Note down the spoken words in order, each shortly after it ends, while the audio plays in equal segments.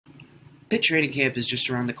Pitt training camp is just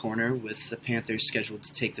around the corner, with the Panthers scheduled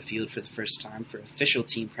to take the field for the first time for official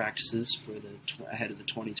team practices for ahead of the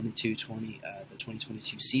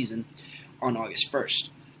 2022 season on August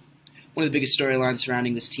 1st. One of the biggest storylines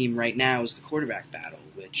surrounding this team right now is the quarterback battle,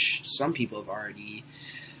 which some people have already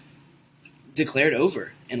declared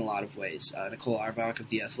over in a lot of ways. Nicole Arbach of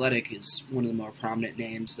The Athletic is one of the more prominent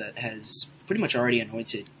names that has pretty much already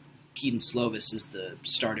anointed Kedon Slovis as the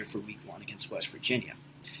starter for Week 1 against West Virginia.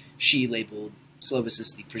 She labeled Slovis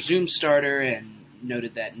as the presumed starter and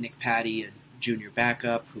noted that Nick Patti, a junior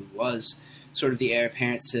backup who was sort of the heir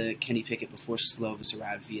apparent to Kenny Pickett before Slovis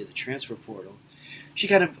arrived via the transfer portal, she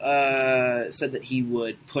kind of said that he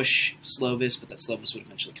would push Slovis, but that Slovis would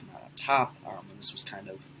eventually come out on top. And this was kind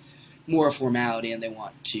of more a formality, and they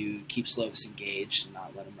want to keep Slovis engaged and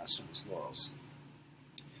not let him rest on his laurels.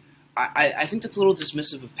 I think that's a little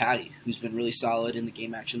dismissive of Patti, who's been really solid in the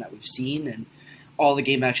game action that we've seen, and all the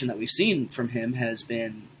game action that we've seen from him has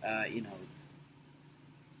been,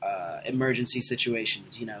 emergency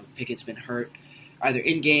situations. Pickett's been hurt either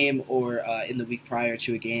in-game or in the week prior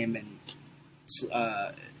to a game, and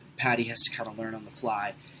Patti has to kind of learn on the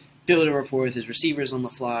fly, build a rapport with his receivers on the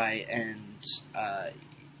fly, and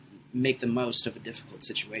make the most of a difficult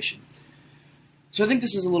situation. So I think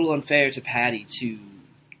this is a little unfair to Patti to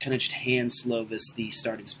kind of just hand Slovis the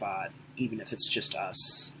starting spot, even if it's just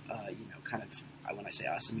us, when I say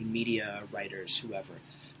us, I mean media, writers, whoever.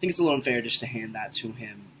 I think it's a little unfair just to hand that to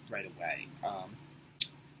him right away.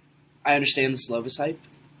 I understand the Slovis hype.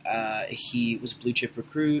 He was a blue-chip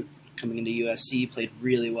recruit coming into USC, played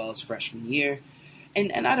really well his freshman year,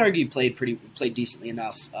 and I'd argue played decently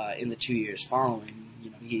enough in the 2 years following.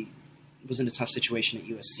 He was in a tough situation at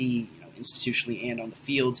USC, institutionally and on the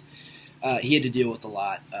field. He had to deal with a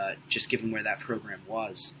lot, just given where that program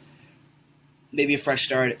was. Maybe a fresh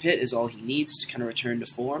start at Pitt is all he needs to kind of return to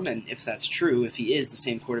form, and if that's true, if he is the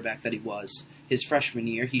same quarterback that he was his freshman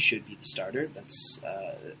year, he should be the starter.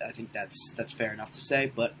 I think that's fair enough to say,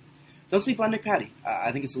 but don't sleep on Nick Patti.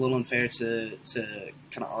 I think it's a little unfair to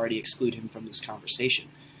kind of already exclude him from this conversation.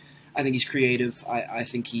 I think he's creative. I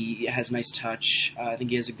think he has nice touch. I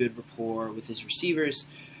think he has a good rapport with his receivers.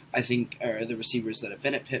 I think the receivers that have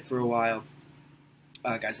been at Pitt for a while,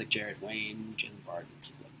 guys like Jared Wayne, Jalen Barton,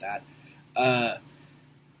 people like that.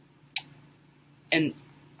 And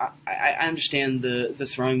I understand the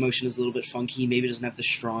throwing motion is a little bit funky. Maybe doesn't have the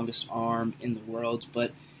strongest arm in the world,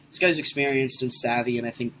 but this guy's experienced and savvy, and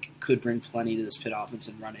I think could bring plenty to this Pitt offense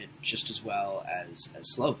and run it just as well as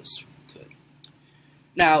Slovis could.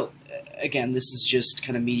 Now, again, this is just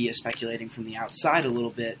kind of media speculating from the outside a little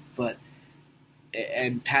bit,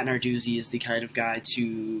 and Pat Narduzzi is the kind of guy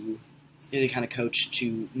the kind of coach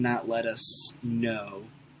to not let us know,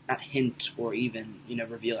 not hint or even,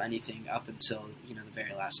 reveal anything up until, the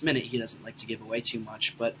very last minute. He doesn't like to give away too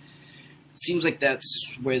much, but it seems like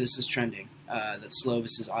that's where this is trending, that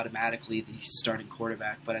Slovis is automatically the starting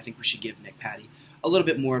quarterback, but I think we should give Nick Patti a little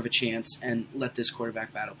bit more of a chance and let this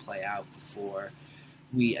quarterback battle play out before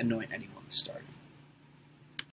we anoint anyone the starter.